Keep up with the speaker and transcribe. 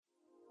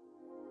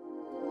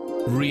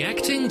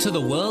Reacting to the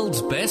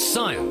world's best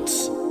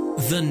science.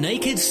 The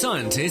Naked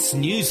Scientist's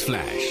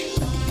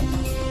NewsFLASH.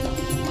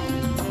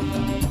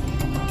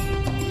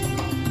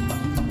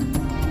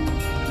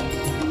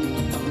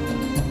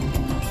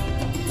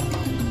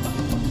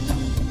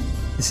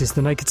 This is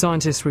The Naked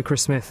Scientist with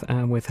Chris Smith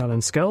and with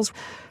Helen Skulls.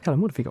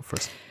 Helen, what have you got for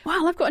us?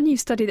 Well, I've got a new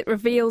study that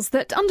reveals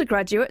that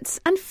undergraduates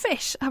and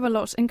fish have a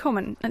lot in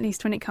common, at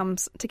least when it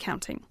comes to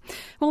counting.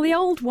 Well, the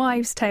old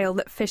wives' tale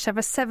that fish have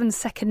a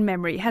 7-second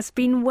memory has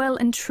been well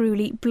and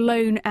truly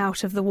blown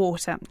out of the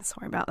water.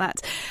 Sorry about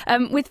that.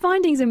 With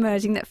findings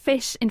emerging that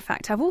fish, in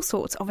fact, have all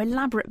sorts of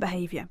elaborate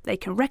behaviour. They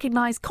can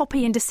recognise,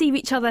 copy and deceive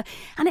each other,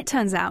 and it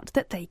turns out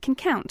that they can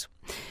count.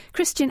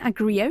 Christian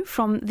Agrio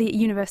from the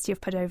University of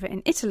Padova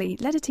in Italy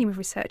led a team of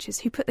researchers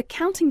who put the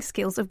counting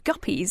skills of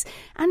guppies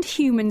and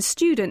human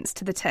students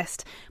to the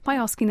test by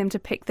asking them to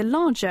pick the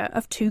larger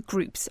of two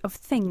groups of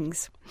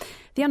things.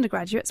 The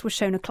undergraduates were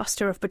shown a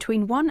cluster of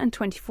between 1 and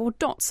 24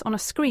 dots on a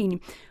screen.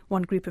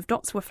 One group of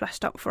dots were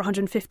flashed up for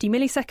 150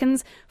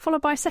 milliseconds,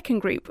 followed by a second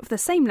group of the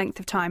same length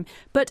of time,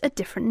 but a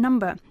different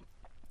number.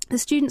 The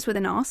students were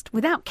then asked,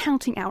 without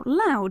counting out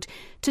loud,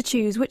 to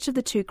choose which of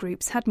the two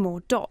groups had more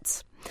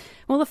dots.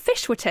 Well, the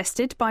fish were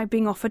tested by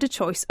being offered a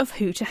choice of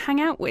who to hang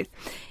out with.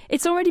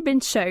 It's already been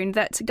shown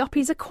that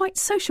guppies are quite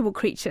sociable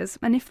creatures,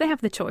 and if they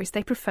have the choice,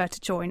 they prefer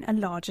to join a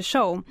larger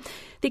shoal.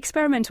 The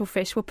experimental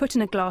fish were put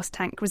in a glass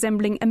tank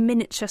resembling a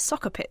miniature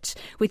soccer pitch,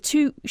 with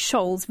two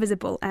shoals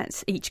visible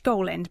at each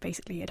goal end,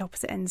 basically at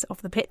opposite ends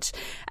of the pitch.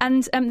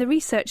 And the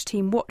research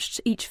team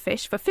watched each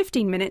fish for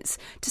 15 minutes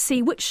to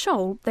see which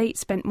shoal they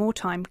spent more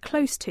time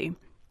close to.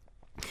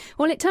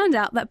 Well, it turned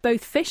out that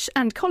both fish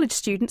and college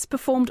students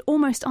performed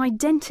almost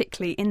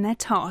identically in their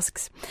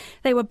tasks.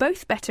 They were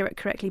both better at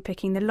correctly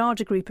picking the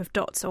larger group of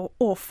dots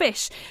or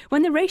fish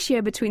when the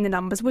ratio between the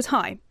numbers was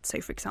high.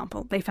 So, for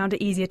example, they found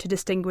it easier to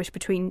distinguish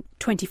between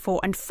 24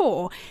 and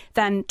 4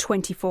 than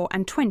 24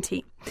 and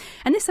 20.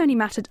 And this only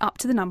mattered up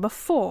to the number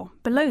 4.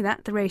 Below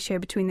that, the ratio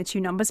between the two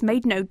numbers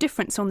made no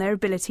difference on their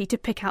ability to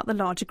pick out the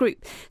larger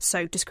group.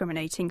 So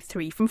discriminating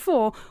 3 from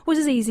 4 was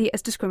as easy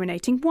as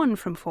discriminating 1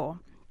 from 4.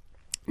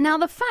 Now,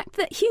 the fact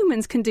that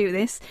humans can do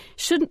this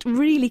shouldn't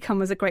really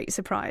come as a great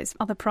surprise.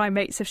 Other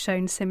primates have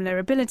shown similar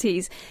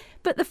abilities.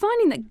 But the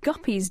finding that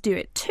guppies do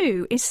it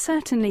too is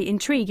certainly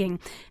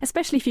intriguing,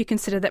 especially if you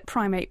consider that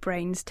primate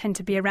brains tend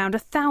to be around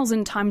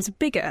 1,000 times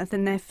bigger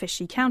than their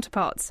fishy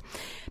counterparts.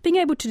 Being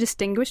able to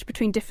distinguish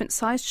between different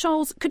sized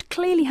shoals could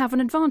clearly have an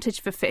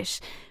advantage for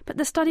fish, but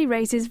the study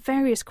raises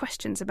various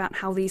questions about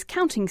how these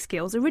counting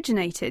skills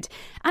originated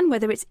and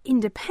whether it's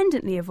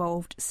independently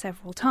evolved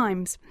several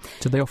times.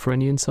 Did they offer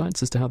any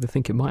insights as to how they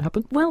think it might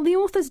happen? Well, the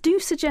authors do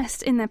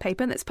suggest in their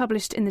paper that's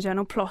published in the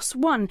journal PLOS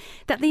One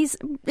that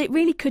it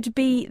really could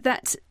be that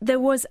there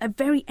was a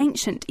very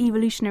ancient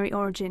evolutionary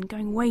origin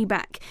going way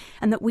back,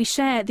 and that we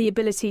share the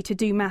ability to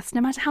do maths, no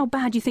matter how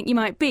bad you think you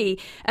might be,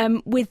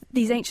 with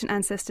these ancient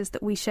ancestors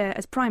that we share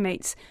as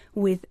primates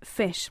with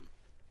fish.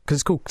 Because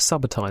it's called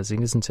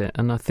subitizing, isn't it?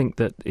 And I think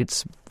that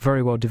it's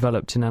very well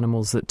developed in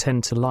animals that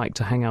tend to like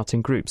to hang out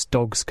in groups.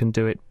 Dogs can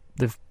do it.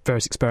 There are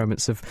various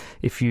experiments of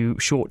if you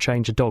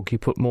shortchange a dog, you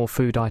put more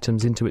food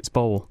items into its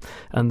bowl,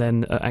 and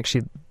then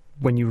actually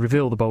when you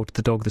reveal the bowl to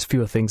the dog, there's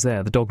fewer things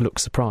there. The dog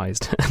looks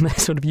surprised. And they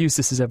sort of use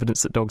this as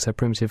evidence that dogs have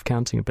primitive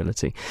counting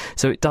ability.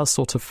 So it does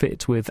sort of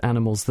fit with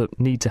animals that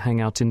need to hang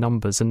out in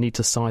numbers and need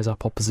to size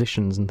up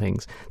oppositions and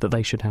things, that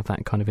they should have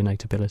that kind of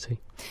innate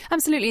ability.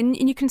 Absolutely.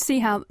 And you can see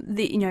how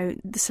the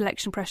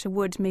selection pressure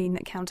would mean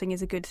that counting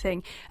is a good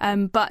thing.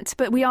 But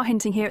we are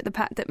hinting here at the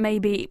fact that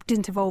maybe it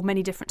didn't evolve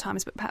many different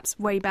times, but perhaps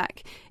way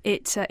back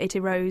it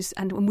arose,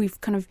 and we've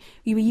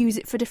you use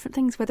it for different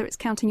things, whether it's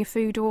counting your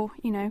food or,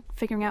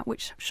 figuring out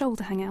which shoal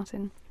to hang out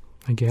in.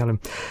 Thank you, Helen.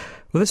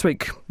 Well, this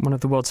week, one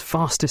of the world's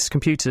fastest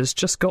computers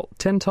just got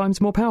 10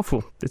 times more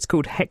powerful. It's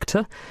called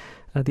HECToR.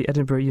 The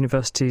Edinburgh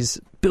University's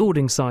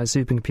building-sized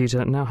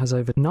supercomputer now has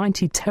over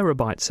 90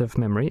 terabytes of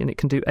memory, and it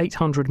can do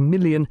 800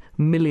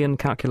 million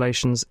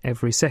calculations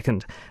every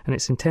second. And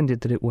it's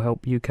intended that it will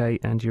help UK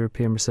and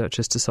European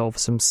researchers to solve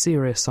some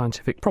serious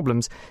scientific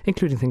problems,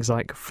 including things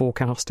like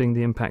forecasting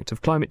the impact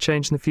of climate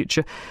change in the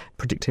future,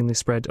 predicting the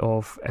spread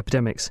of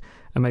epidemics,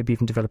 and maybe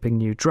even developing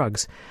new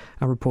drugs.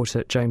 Our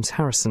reporter James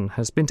Harrison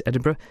has been to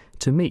Edinburgh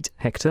to meet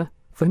HECToR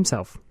for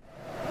himself.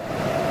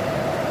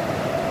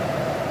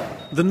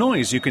 The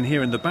noise you can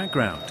hear in the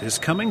background is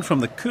coming from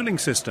the cooling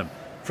system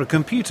for a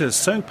computer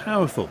so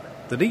powerful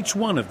that each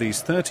one of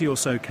these 30 or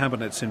so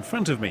cabinets in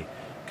front of me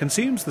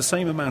consumes the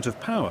same amount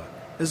of power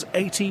as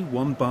 80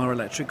 one-bar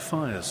electric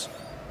fires.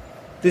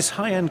 This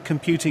high-end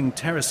computing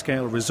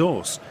terascale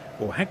resource,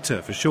 or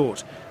HECToR for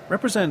short,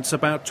 represents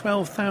about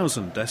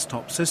 12,000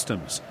 desktop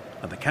systems,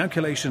 and the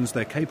calculations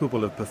they're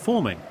capable of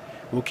performing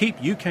will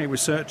keep UK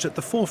research at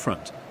the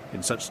forefront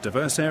in such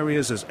diverse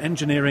areas as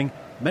engineering,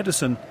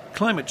 medicine,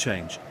 climate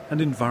change and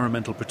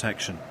environmental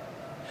protection.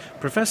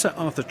 Professor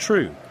Arthur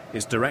True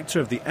is director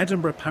of the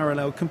Edinburgh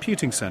Parallel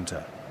Computing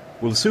Centre.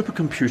 Well, the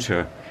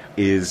supercomputer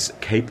is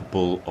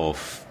capable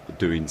of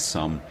doing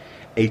some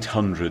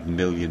 800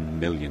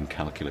 million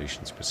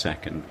calculations per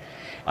second.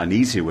 An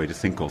easier way to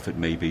think of it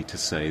may be to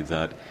say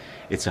that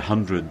it's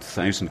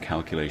 100,000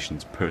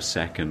 calculations per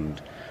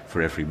second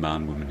for every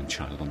man, woman and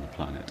child on the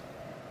planet.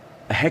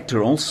 A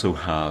HECToR also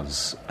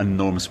has an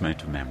enormous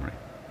amount of memory.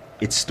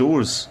 It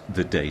stores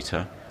the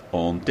data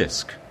on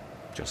disk,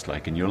 just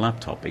like in your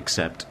laptop,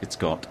 except it's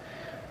got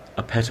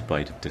a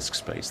petabyte of disk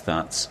space.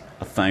 That's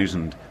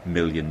 1,000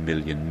 million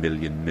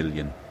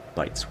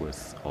bytes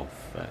worth of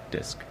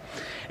disk.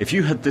 If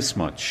you had this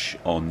much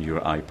on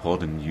your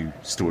iPod and you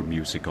stored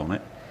music on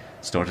it,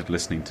 started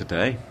listening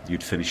today,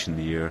 you'd finish in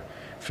the year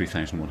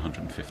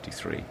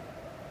 3153.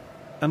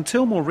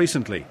 Until more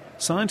recently,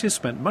 scientists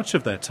spent much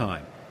of their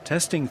time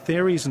testing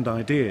theories and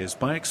ideas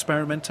by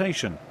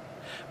experimentation.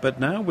 But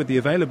now, with the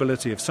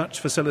availability of such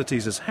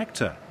facilities as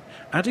HECToR,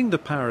 adding the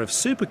power of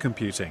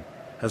supercomputing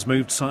has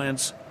moved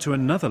science to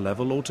another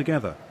level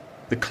altogether.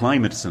 The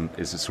climate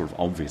is a sort of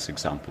obvious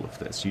example of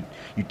this. You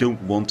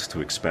don't want to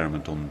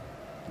experiment on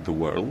the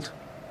world,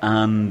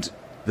 and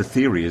the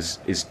theory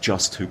is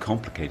just too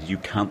complicated. You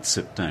can't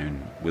sit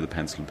down with a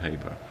pencil and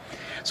paper.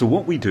 So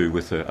what we do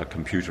with a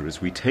computer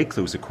is we take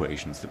those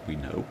equations that we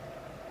know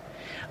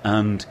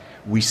and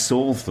we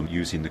solve them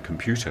using the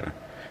computer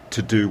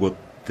to do what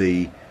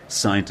the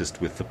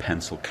scientist with the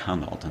pencil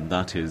cannot, and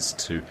that is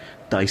to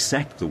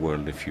dissect the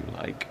world, if you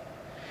like,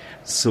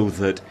 so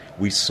that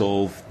we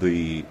solve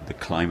the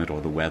climate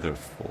or the weather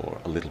for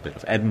a little bit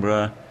of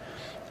Edinburgh,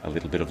 a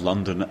little bit of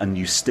London, and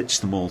you stitch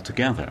them all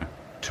together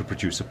to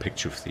produce a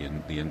picture of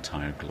the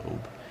entire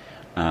globe,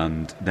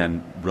 and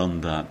then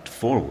run that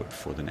forward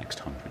for the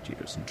next 100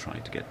 years and try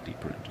to get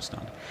deeper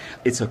understanding.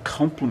 It's a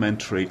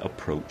complementary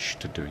approach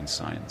to doing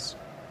science.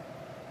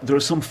 There are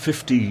some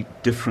 50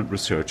 different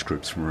research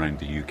groups from around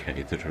the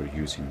UK that are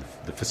using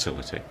the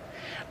facility.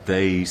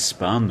 They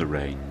span the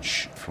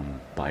range from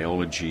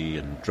biology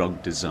and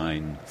drug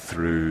design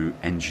through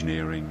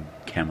engineering,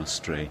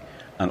 chemistry,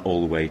 and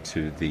all the way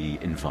to the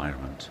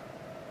environment.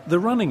 The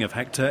running of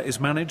HECToR is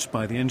managed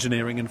by the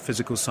Engineering and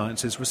Physical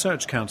Sciences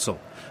Research Council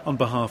on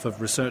behalf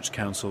of Research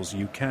Councils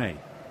UK.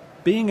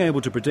 Being able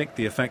to predict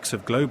the effects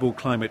of global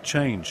climate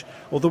change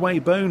or the way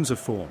bones are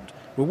formed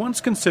were once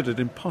considered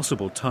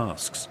impossible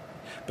tasks.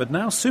 But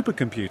now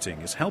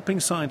supercomputing is helping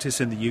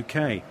scientists in the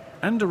UK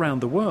and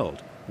around the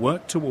world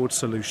work towards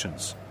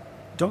solutions.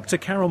 Dr.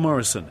 Carol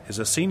Morrison is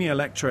a senior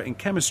lecturer in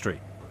chemistry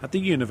at the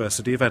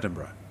University of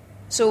Edinburgh.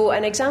 So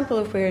an example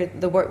of where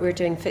the work we're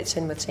doing fits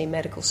in with, say,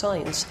 medical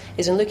science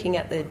is in looking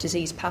at the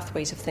disease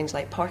pathways of things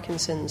like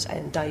Parkinson's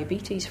and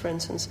diabetes, for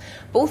instance.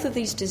 Both of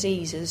these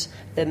diseases,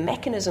 the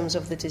mechanisms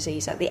of the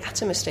disease at the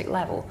atomistic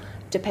level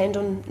depend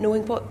on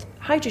knowing what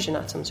hydrogen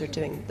atoms are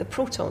doing, the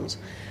protons.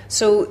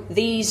 So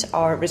these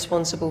are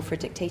responsible for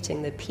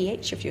dictating the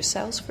pH of your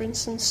cells, for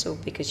instance, so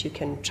because you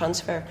can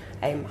transfer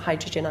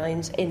hydrogen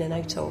ions in and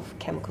out of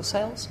chemical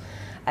cells.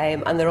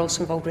 And they're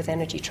also involved with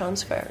energy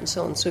transfer and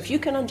so on. So if you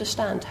can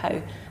understand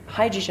how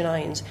hydrogen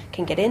ions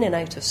can get in and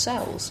out of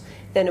cells,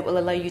 then it will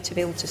allow you to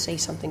be able to say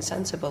something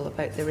sensible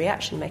about the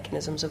reaction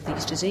mechanisms of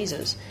these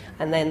diseases.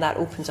 And then that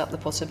opens up the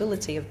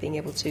possibility of being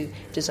able to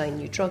design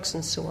new drugs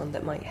and so on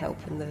that might help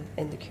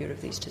in the cure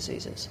of these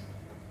diseases.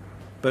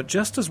 But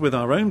just as with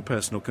our own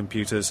personal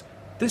computers,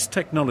 this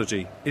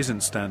technology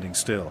isn't standing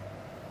still.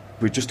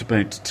 We're just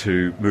about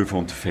to move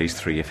on to phase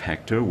 3 of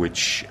HECToR,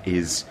 which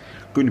is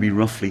going to be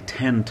roughly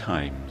 10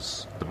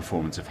 times the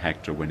performance of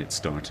HECToR when it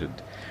started.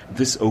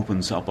 This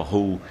opens up a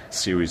whole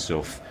series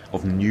of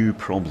new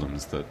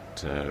problems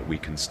that we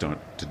can start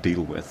to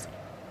deal with.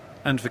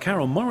 And for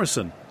Carol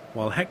Morrison,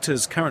 while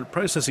HECToR's current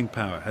processing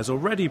power has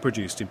already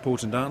produced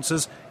important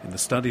answers in the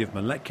study of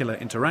molecular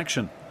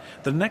interaction,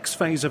 the next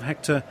phase of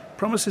HECToR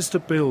promises to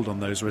build on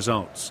those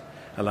results,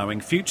 allowing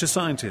future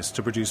scientists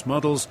to produce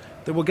models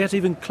that will get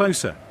even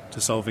closer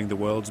to solving the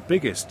world's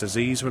biggest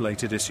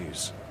disease-related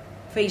issues.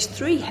 Phase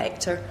 3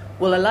 HECToR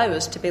will allow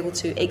us to be able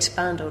to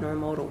expand on our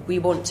model. We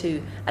want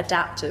to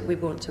adapt it, we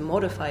want to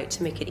modify it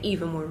to make it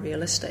even more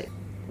realistic.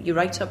 You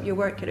write up your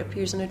work, it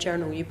appears in a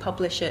journal, you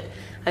publish it,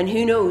 and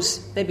who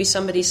knows, maybe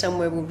somebody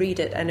somewhere will read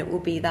it and it will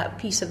be that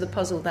piece of the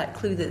puzzle, that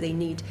clue that they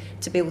need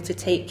to be able to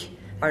take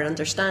our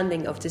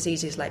understanding of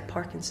diseases like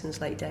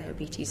Parkinson's, like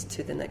diabetes,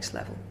 to the next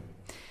level.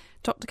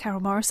 Dr. Carol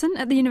Morrison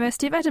at the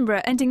University of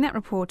Edinburgh, ending that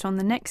report on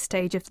the next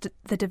stage of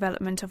the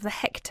development of the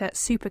HECToR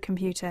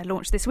supercomputer,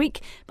 launched this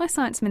week by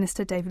Science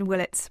Minister David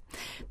Willetts.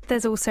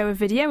 There's also a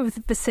video of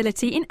the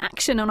facility in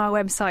action on our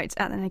website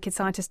at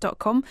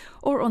thenakedscientist.com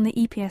or on the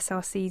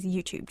EPSRC's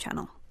YouTube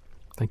channel.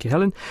 Thank you,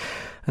 Helen.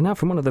 And now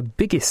from one of the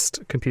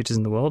biggest computers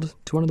in the world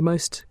to one of the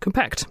most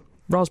compact.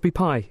 Raspberry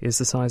Pi is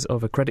the size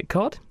of a credit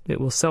card.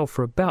 It will sell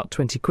for about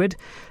 20 quid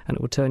and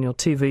it will turn your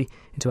TV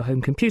into a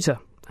home computer.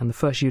 And the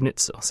first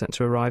units are set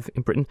to arrive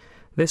in Britain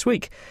this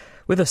week.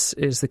 With us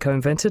is the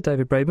co-inventor,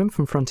 David Braben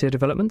from Frontier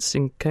Developments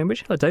in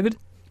Cambridge. Hello, David.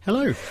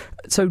 Hello.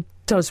 So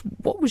tell us,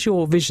 what was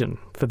your vision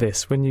for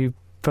this when you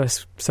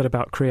first set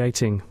about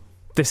creating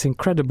this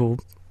incredible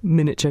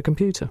miniature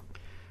computer?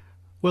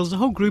 Well, there's a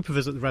whole group of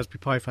us at the Raspberry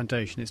Pi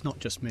Foundation. It's not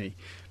just me.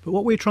 But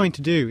what we're trying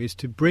to do is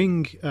to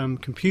bring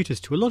computers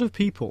to a lot of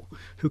people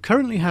who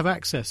currently have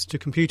access to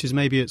computers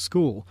maybe at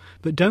school,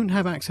 but don't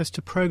have access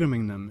to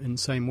programming them in the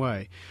same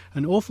way.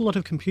 An awful lot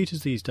of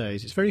computers these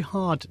days, it's very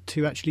hard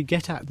to actually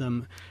get at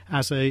them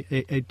as a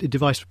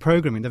device for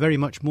programming. They're very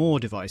much more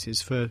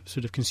devices for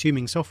sort of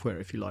consuming software,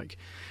 if you like.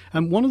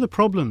 And one of the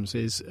problems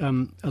is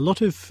a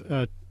lot of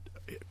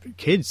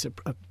kids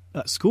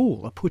at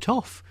school are put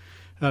off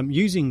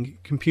using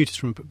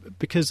computers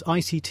because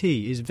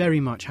ICT is very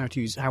much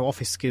how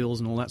office skills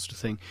and all that sort of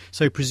thing.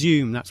 So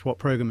presume that's what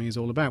programming is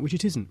all about, which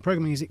it isn't.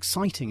 Programming is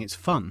exciting, it's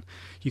fun.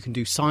 You can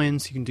do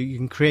science, you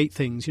can create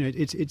things.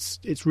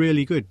 It's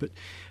really good. But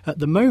at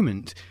the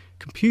moment,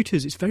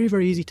 computers, it's very,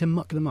 very easy to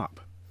muck them up.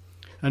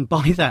 And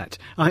by that,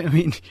 I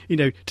mean,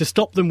 to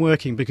stop them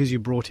working because you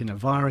brought in a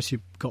virus,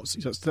 you've got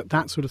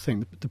that sort of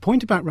thing. The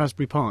point about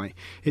Raspberry Pi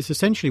is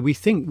essentially we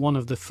think one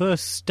of the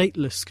first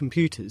stateless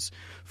computers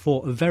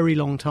for a very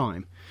long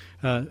time.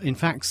 In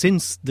fact,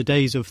 since the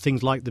days of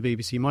things like the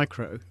BBC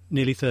Micro,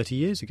 nearly 30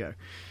 years ago.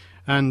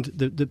 And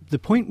the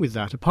point with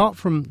that, apart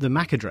from the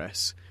MAC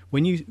address,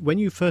 when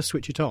you first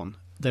switch it on,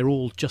 they're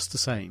all just the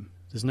same.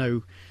 There's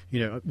no,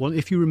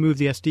 if you remove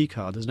the SD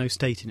card, there's no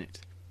state in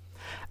it.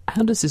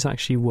 How does this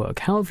actually work?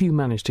 How have you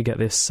managed to get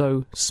this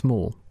so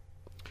small?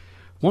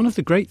 One of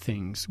the great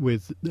things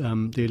with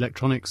the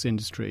electronics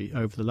industry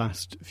over the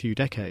last few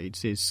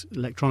decades is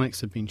electronics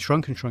have been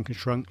shrunk,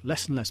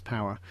 less and less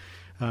power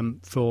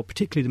for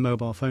particularly the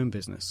mobile phone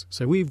business.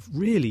 So we've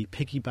really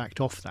piggybacked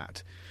off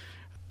that.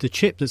 The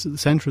chip that's at the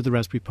centre of the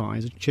Raspberry Pi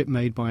is a chip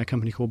made by a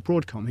company called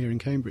Broadcom here in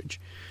Cambridge,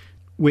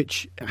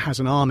 which has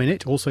an ARM in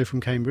it, also from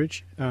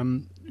Cambridge,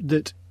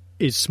 that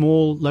is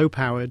small,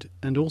 low-powered,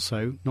 and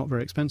also not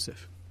very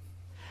expensive.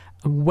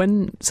 And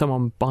when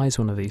someone buys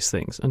one of these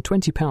things, and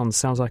 £20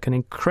 sounds like an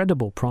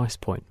incredible price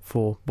point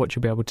for what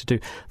you'll be able to do,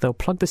 they'll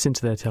plug this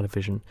into their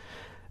television.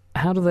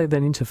 How do they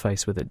then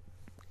interface with it?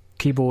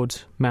 Keyboard,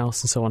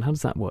 mouse, and so on. How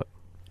does that work?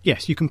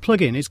 Yes, you can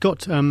plug in. It's got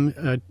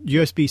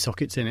USB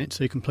sockets in it,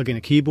 so you can plug in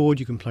a keyboard,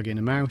 you can plug in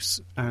a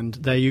mouse, and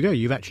there you go.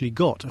 You've actually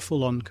got a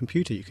full-on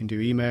computer. You can do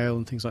email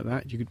and things like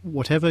that.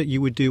 Whatever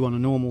you would do on a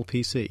normal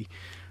PC.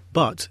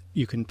 But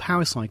you can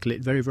power cycle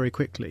it very, very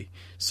quickly.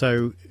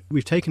 So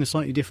we've taken a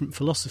slightly different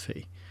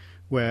philosophy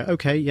where,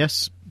 okay,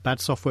 yes,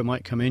 bad software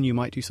might come in, you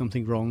might do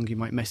something wrong, you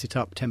might mess it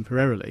up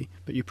temporarily,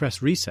 but you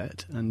press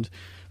reset and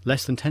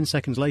less than 10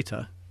 seconds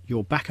later,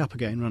 you're back up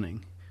again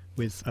running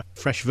with a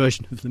fresh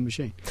version of the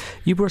machine.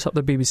 You brought up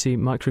the BBC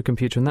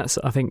microcomputer, and that's,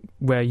 I think,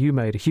 where you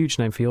made a huge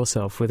name for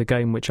yourself with a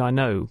game which I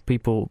know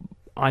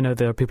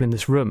there are people in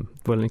this room,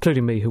 well,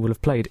 including me, who will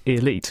have played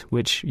Elite,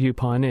 which you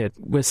pioneered.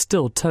 We're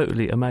still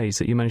totally amazed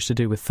that you managed to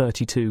do with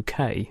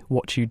 32K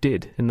what you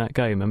did in that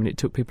game. I mean, it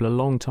took people a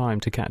long time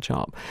to catch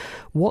up.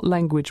 What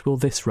language will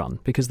this run?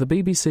 Because the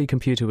BBC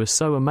computer was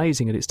so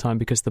amazing at its time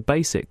because the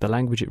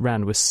language it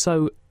ran, was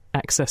so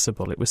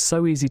accessible. It was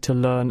so easy to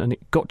learn and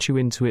it got you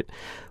into it.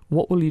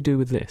 What will you do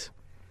with this?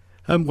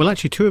 Well,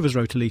 actually, two of us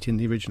wrote Elite in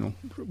the original,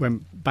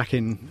 back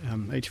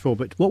in 84.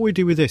 But what we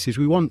do with this is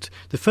we want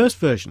the first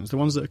versions, the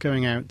ones that are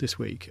going out this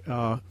week,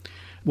 are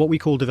what we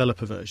call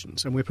developer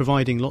versions. And we're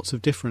providing lots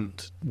of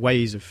different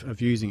ways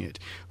of using it.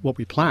 What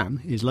we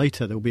plan is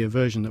later there will be a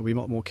version that will be a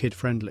lot more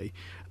kid-friendly.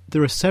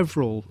 There are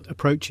several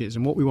approaches,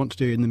 and what we want to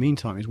do in the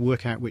meantime is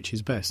work out which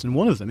is best. And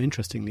one of them,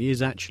 interestingly,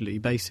 is actually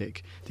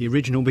BASIC, the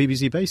original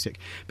BBC BASIC.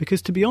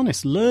 Because, to be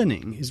honest,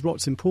 learning is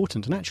what's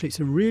important, and actually it's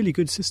a really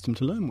good system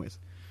to learn with.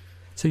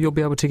 So you'll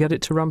be able to get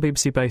it to run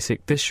BBC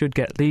Basic. This should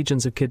get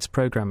legions of kids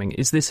programming.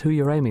 Is this who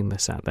you're aiming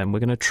this at then? We're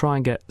going to try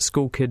and get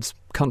school kids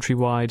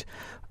countrywide,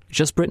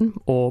 just Britain,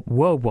 or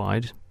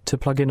worldwide, to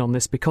plug in on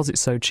this because it's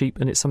so cheap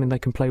and it's something they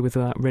can play with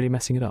without really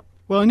messing it up.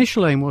 Well,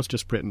 initial aim was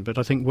just Britain, but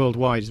I think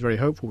worldwide is very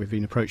hopeful. We've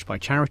been approached by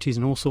charities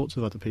and all sorts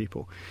of other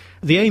people.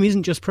 The aim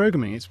isn't just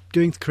programming, it's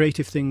doing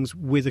creative things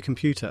with a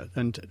computer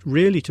and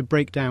really to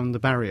break down the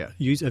barrier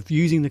of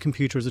using the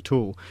computer as a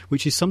tool,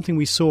 which is something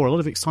we saw a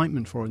lot of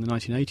excitement for in the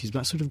 1980s, but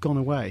that's sort of gone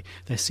away.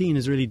 They're seen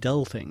as really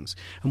dull things.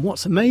 And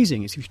what's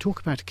amazing is if you talk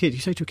about a kid, you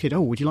say to a kid,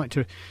 oh, would you like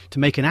to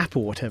make an app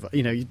or whatever?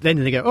 Then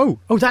they go,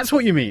 oh, that's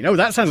what you mean. Oh,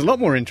 that sounds a lot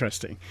more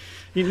interesting.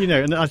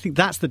 And I think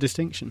that's the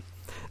distinction.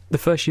 The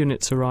first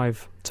units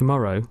arrive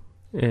tomorrow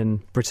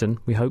in Britain,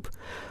 we hope.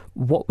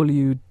 What will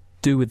you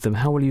do with them?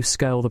 How will you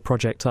scale the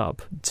project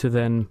up to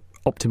then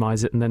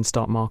optimise it and then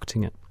start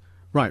marketing it?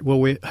 Right, well,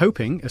 we're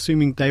hoping,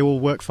 assuming they all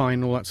work fine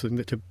and all that sort of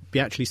thing, to be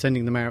actually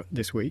sending them out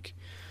this week.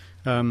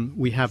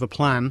 We have a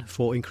plan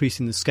for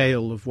increasing the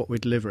scale of what we're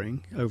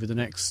delivering over the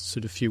next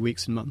sort of few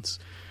weeks and months,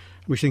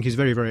 which I think is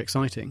very, very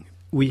exciting.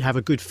 We have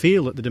a good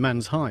feel that the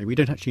demand's high. We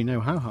don't actually know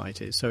how high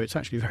it is, so it's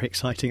actually very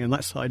exciting on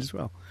that side as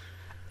well.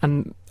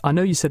 And I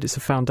know you said it's a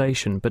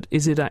foundation, but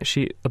is it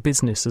actually a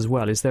business as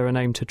well? Is there an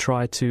aim to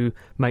try to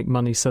make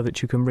money so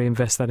that you can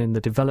reinvest that in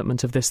the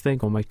development of this thing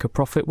or make a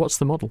profit? What's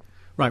the model?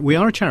 Right, we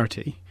are a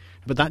charity,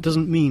 But that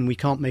doesn't mean we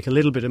can't make a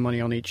little bit of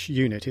money on each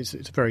unit. It's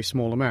a very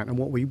small amount. And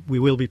what we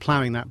will be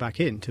ploughing that back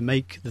in to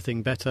make the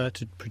thing better,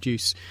 to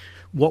produce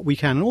what we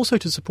can, and also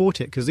to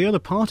support it, because the other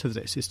part of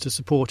this is to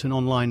support an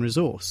online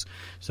resource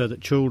so that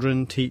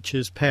children,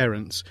 teachers,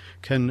 parents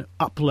can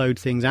upload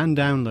things and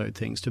download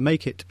things to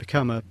make it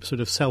become a sort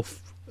of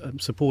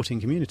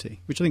self-supporting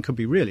community, which I think could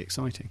be really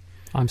exciting.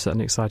 I'm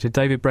certainly excited.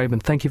 David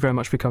Braben, thank you very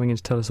much for coming in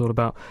to tell us all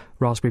about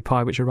Raspberry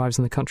Pi, which arrives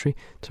in the country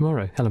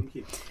tomorrow. Helen. Thank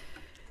you.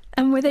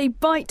 And with a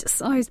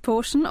bite-sized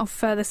portion of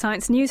further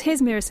science news,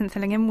 here's Mira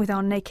Synthillingham with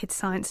our Naked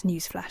Science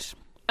Newsflash.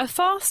 A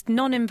fast,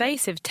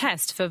 non-invasive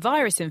test for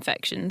virus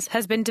infections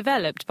has been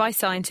developed by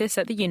scientists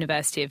at the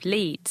University of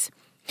Leeds.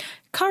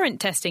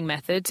 Current testing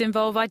methods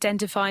involve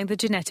identifying the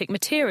genetic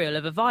material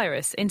of a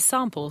virus in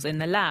samples in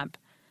the lab.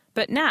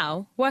 But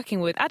now,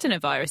 working with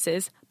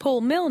adenoviruses,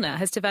 Paul Milner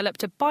has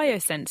developed a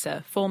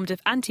biosensor formed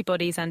of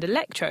antibodies and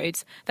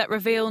electrodes that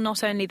reveal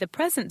not only the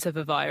presence of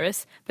a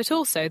virus, but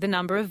also the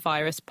number of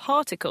virus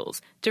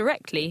particles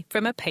directly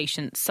from a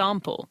patient's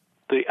sample.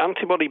 The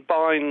antibody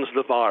binds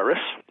the virus.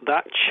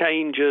 That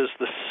changes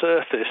the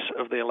surface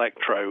of the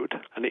electrode,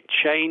 and it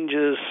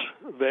changes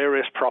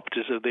various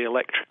properties of the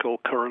electrical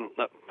current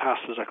that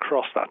passes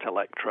across that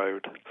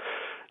electrode.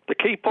 The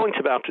key point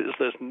about it is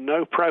there's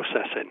no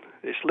processing.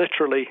 It's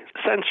literally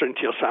sensor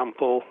into your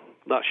sample,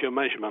 that's your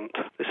measurement.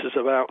 This is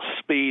about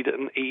speed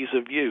and ease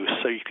of use.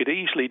 So you could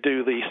easily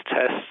do these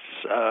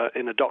tests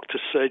in a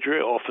doctor's surgery,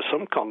 or for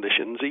some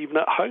conditions, even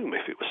at home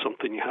if it was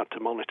something you had to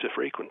monitor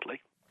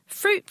frequently.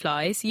 Fruit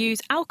flies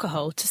use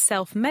alcohol to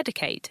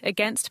self-medicate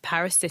against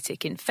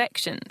parasitic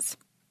infections.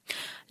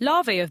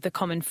 Larvae of the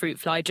common fruit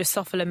fly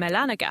Drosophila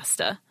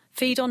melanogaster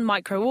feed on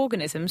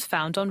microorganisms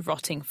found on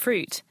rotting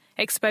fruit,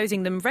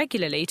 exposing them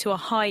regularly to a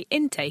high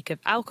intake of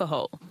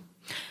alcohol.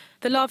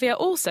 The larvae are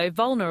also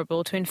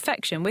vulnerable to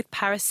infection with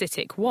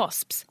parasitic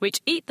wasps, which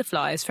eat the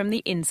flies from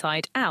the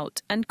inside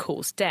out and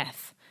cause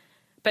death.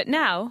 But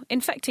now,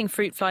 infecting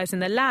fruit flies in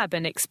the lab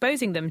and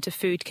exposing them to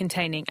food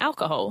containing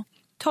alcohol,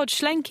 Todd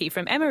Schlenke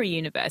from Emory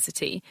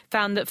University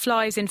found that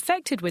flies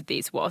infected with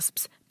these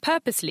wasps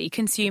purposely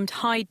consumed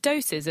high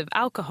doses of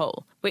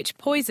alcohol, which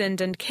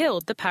poisoned and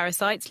killed the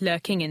parasites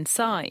lurking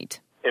inside.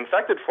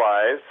 Infected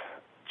flies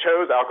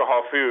chose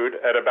alcohol food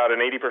at about an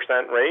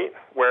 80% rate,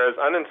 whereas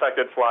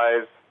uninfected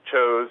flies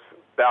chose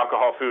the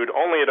alcohol food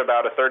only at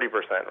about a 30%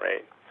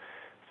 rate.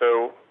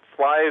 So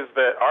flies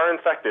that are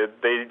infected,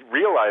 they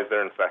realize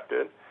they're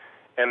infected,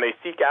 and they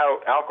seek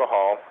out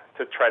alcohol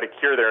to try to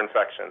cure their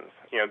infections.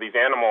 You know, these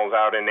animals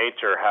out in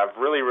nature have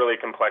really, really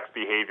complex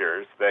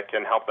behaviors that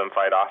can help them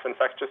fight off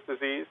infectious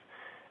disease.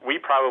 We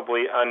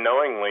probably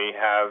unknowingly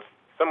have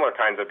similar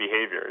kinds of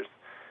behaviors.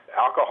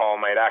 Alcohol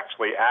might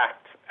actually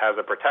act as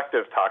a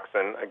protective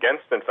toxin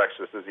against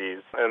infectious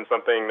disease, and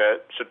something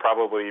that should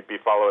probably be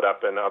followed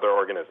up in other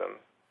organisms.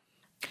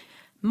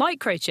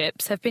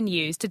 Microchips have been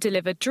used to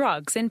deliver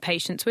drugs in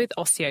patients with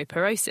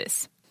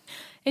osteoporosis.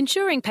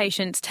 Ensuring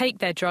patients take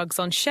their drugs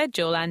on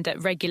schedule and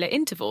at regular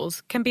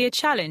intervals can be a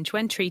challenge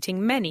when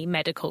treating many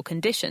medical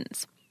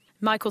conditions.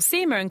 Michael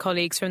Seamer and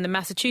colleagues from the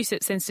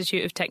Massachusetts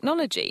Institute of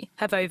Technology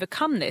have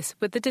overcome this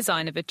with the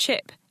design of a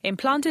chip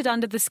implanted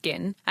under the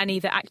skin and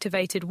either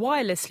activated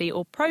wirelessly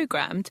or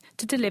programmed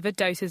to deliver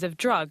doses of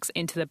drugs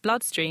into the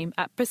bloodstream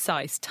at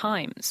precise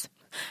times.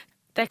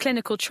 Their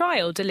clinical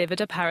trial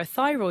delivered a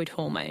parathyroid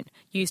hormone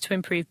used to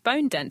improve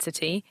bone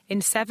density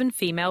in 7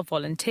 female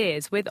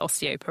volunteers with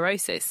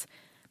osteoporosis.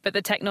 But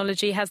the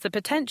technology has the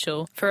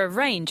potential for a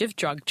range of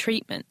drug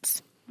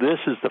treatments. This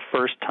is the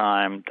first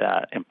time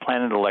that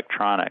implanted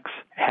electronics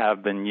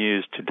have been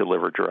used to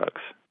deliver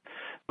drugs.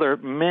 There are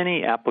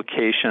many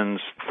applications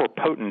for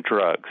potent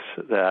drugs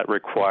that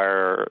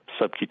require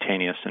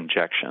subcutaneous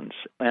injections.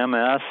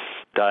 MS,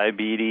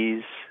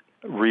 diabetes,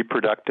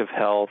 reproductive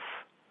health,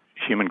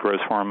 human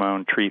growth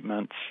hormone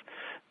treatments.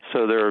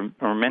 So there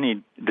are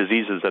many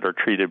diseases that are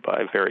treated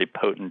by very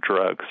potent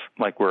drugs,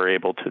 like we're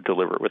able to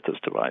deliver with this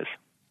device.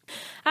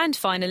 And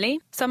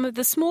finally, some of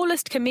the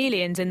smallest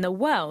chameleons in the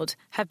world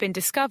have been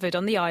discovered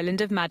on the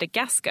island of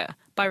Madagascar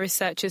by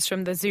researchers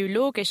from the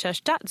Zoologische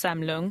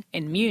Staatssammlung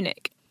in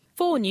Munich.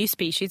 4 new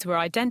species were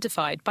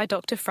identified by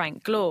Dr.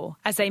 Frank Glaw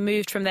as they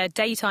moved from their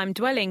daytime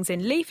dwellings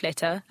in leaf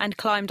litter and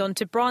climbed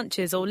onto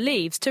branches or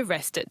leaves to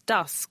rest at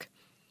dusk.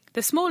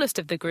 The smallest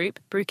of the group,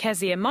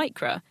 Bruchezia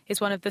micra, is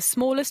one of the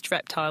smallest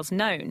reptiles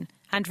known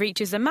and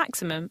reaches a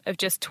maximum of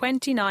just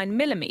 29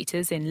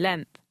 millimeters in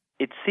length.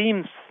 It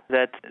seems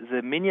that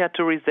the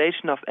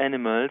miniaturization of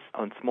animals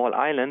on small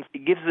islands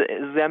gives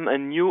them a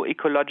new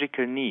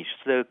ecological niche.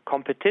 The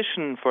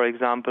competition, for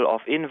example,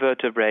 of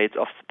invertebrates,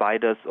 of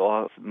spiders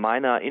or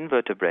minor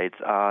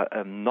invertebrates are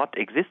not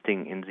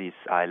existing in these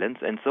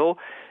islands, and so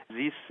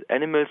these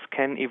animals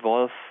can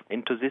evolve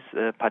into this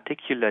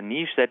particular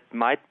niche that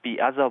might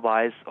be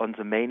otherwise on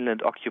the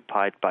mainland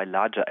occupied by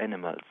larger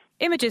animals.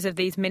 Images of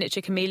these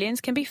miniature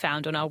chameleons can be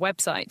found on our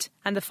website,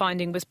 and the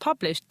finding was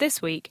published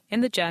this week in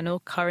the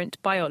journal Current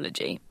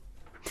Biology.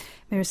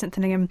 Mira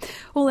Synthillingham.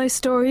 All those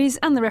stories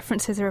and the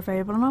references are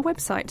available on our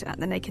website at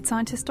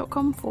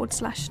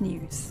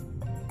thenakedscientist.com/news.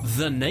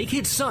 The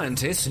Naked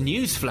Scientist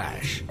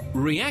Newsflash,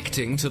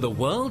 reacting to the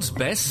world's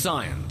best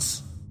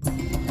science.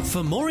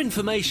 For more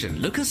information,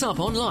 look us up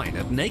online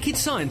at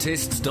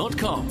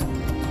nakedscientists.com.